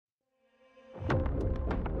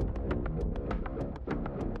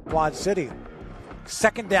Quad City.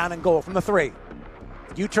 Second down and goal from the 3.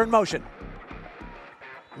 U-turn motion.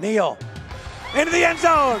 Neal into the end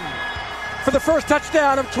zone for the first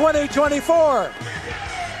touchdown of 2024.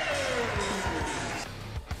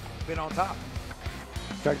 Been on top.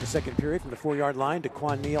 Starting the second period from the 4-yard line.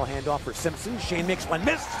 Daquan Neal handoff for Simpson. Shane makes one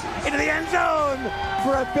miss into the end zone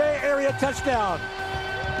for a Bay Area touchdown.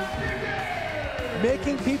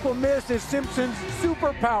 Making people miss is Simpson's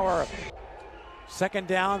superpower. Second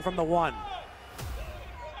down from the 1.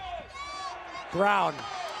 Brown,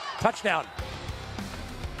 touchdown.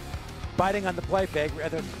 Biting on the play fake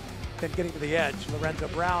rather than getting to the edge. Lorenzo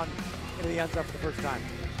Brown into the end zone for the first time.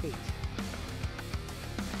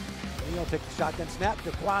 Neal takes the shotgun snap.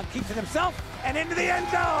 Daquan keeps it himself and into the end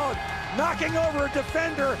zone. Knocking over a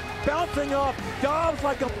defender, bouncing off Dobbs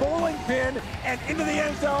like a bowling pin and into the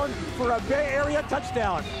end zone for a Bay Area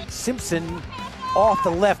touchdown. Simpson off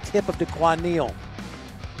the left hip of Daquan Neal.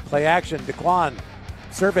 Play action, Daquan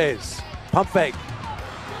surveys, pump fake.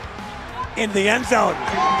 Into the end zone,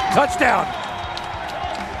 touchdown.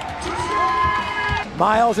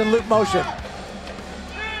 Miles in loop motion.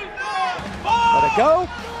 Let it go.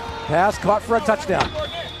 Pass caught for a touchdown.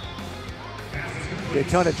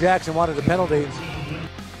 Daytona Jackson wanted a penalty.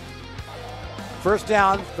 First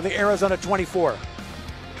down for the Arizona 24.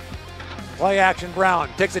 Play action, Brown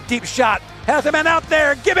takes a deep shot. Has a man out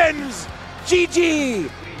there, Gibbons! GG!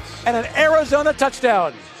 And an Arizona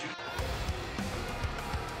touchdown.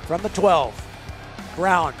 From the 12.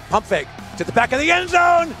 Brown, pump fake to the back of the end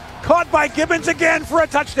zone. Caught by Gibbons again for a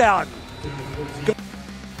touchdown.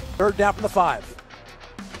 Third down from the 5.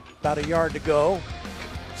 About a yard to go.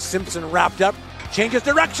 Simpson wrapped up, changes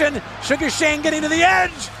direction. Sugar Shane getting to the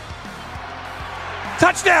edge.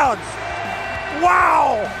 Touchdown!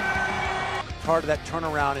 Wow! Part of that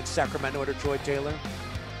turnaround in Sacramento under Troy Taylor.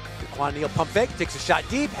 Daquan Neal pump fake, takes a shot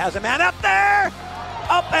deep, has a man out there.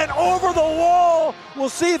 Up and over the wall. We'll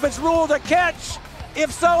see if it's ruled a catch.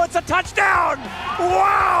 If so, it's a touchdown!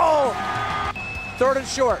 Wow! Third and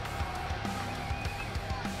short.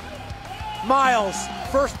 Miles,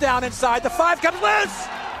 first down inside. The 5 comes loose.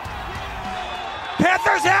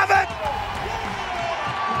 Panthers have it.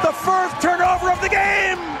 The first turnover of the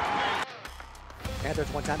game.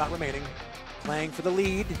 Panthers 1 timeout remaining. Playing for the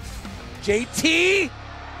lead. JT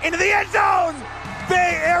into the end zone.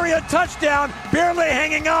 Bay Area touchdown. Barely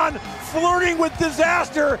hanging on. Flirting with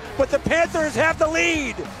disaster. But the Panthers have the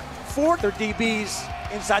lead. 4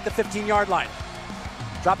 DBs inside the 15-yard line.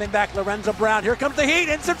 Dropping back Lorenzo Brown. Here comes the Heat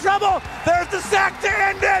in some trouble. There's the sack to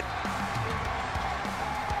end it.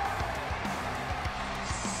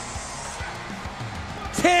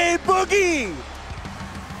 Tay Boogie